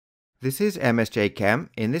This is MSJ Chem.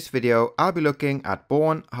 In this video, I'll be looking at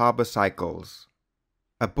Born-Haber cycles.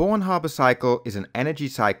 A Born-Haber cycle is an energy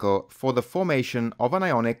cycle for the formation of an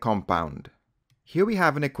ionic compound. Here we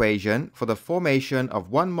have an equation for the formation of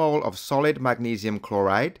 1 mole of solid magnesium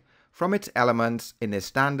chloride from its elements in their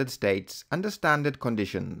standard states under standard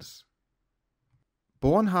conditions.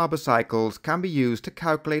 Born-Haber cycles can be used to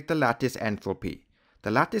calculate the lattice enthalpy. The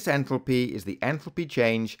lattice enthalpy is the enthalpy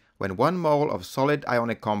change when 1 mole of solid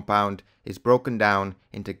ionic compound is broken down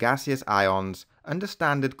into gaseous ions under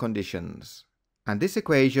standard conditions. And this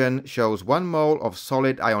equation shows 1 mole of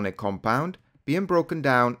solid ionic compound being broken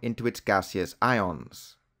down into its gaseous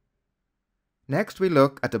ions. Next, we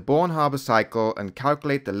look at the Born-Haber cycle and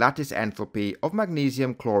calculate the lattice enthalpy of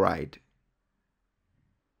magnesium chloride.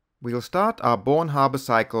 We will start our Born-Haber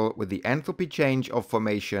cycle with the enthalpy change of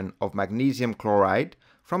formation of magnesium chloride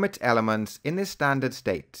from its elements in their standard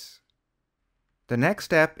states. The next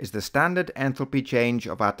step is the standard enthalpy change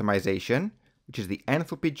of atomization, which is the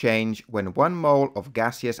enthalpy change when 1 mole of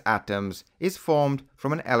gaseous atoms is formed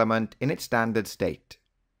from an element in its standard state.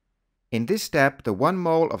 In this step, the 1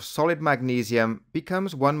 mole of solid magnesium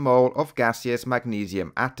becomes 1 mole of gaseous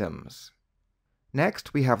magnesium atoms.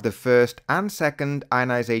 Next, we have the first and second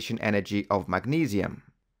ionization energy of magnesium.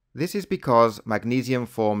 This is because magnesium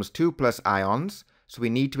forms 2+ ions, so we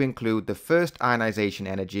need to include the first ionization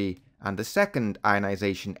energy and the second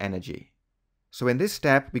ionization energy. So in this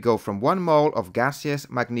step, we go from 1 mole of gaseous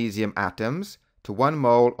magnesium atoms to 1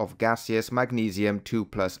 mole of gaseous magnesium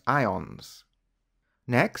 2+ ions.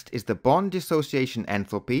 Next is the bond dissociation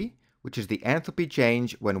enthalpy, which is the enthalpy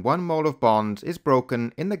change when 1 mole of bonds is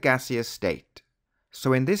broken in the gaseous state.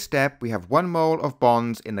 So in this step, we have 1 mole of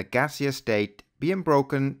bonds in the gaseous state being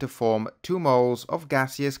broken to form 2 moles of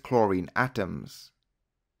gaseous chlorine atoms.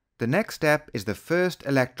 The next step is the first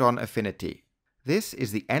electron affinity. This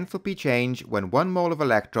is the enthalpy change when 1 mole of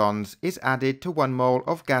electrons is added to 1 mole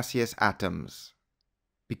of gaseous atoms.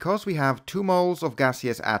 Because we have 2 moles of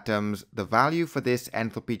gaseous atoms, the value for this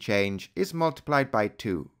enthalpy change is multiplied by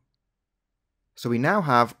 2. So we now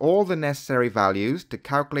have all the necessary values to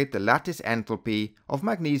calculate the lattice enthalpy of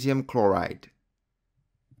magnesium chloride.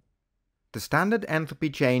 The standard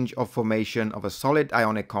enthalpy change of formation of a solid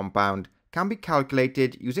ionic compound can be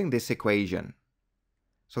calculated using this equation.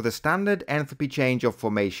 So the standard enthalpy change of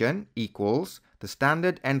formation equals the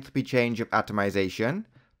standard enthalpy change of atomization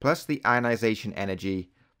plus the ionization energy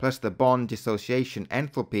plus the bond dissociation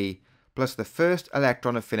enthalpy plus the first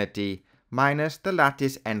electron affinity minus the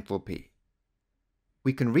lattice enthalpy.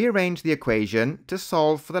 We can rearrange the equation to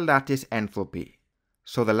solve for the lattice enthalpy.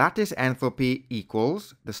 So the lattice enthalpy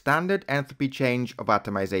equals the standard enthalpy change of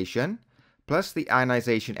atomization plus the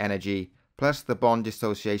ionization energy plus the bond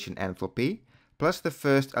dissociation enthalpy plus the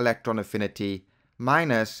first electron affinity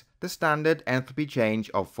minus the standard enthalpy change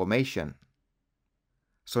of formation.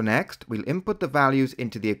 So next, we'll input the values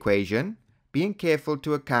into the equation, being careful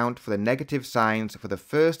to account for the negative signs for the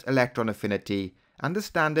first electron affinity and the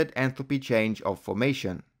standard enthalpy change of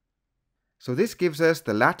formation. So this gives us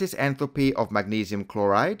the lattice enthalpy of magnesium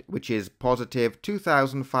chloride, which is positive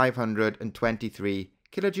 2523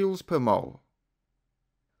 kilojoules per mole.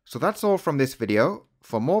 So that's all from this video.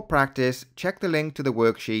 For more practice, check the link to the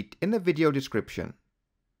worksheet in the video description.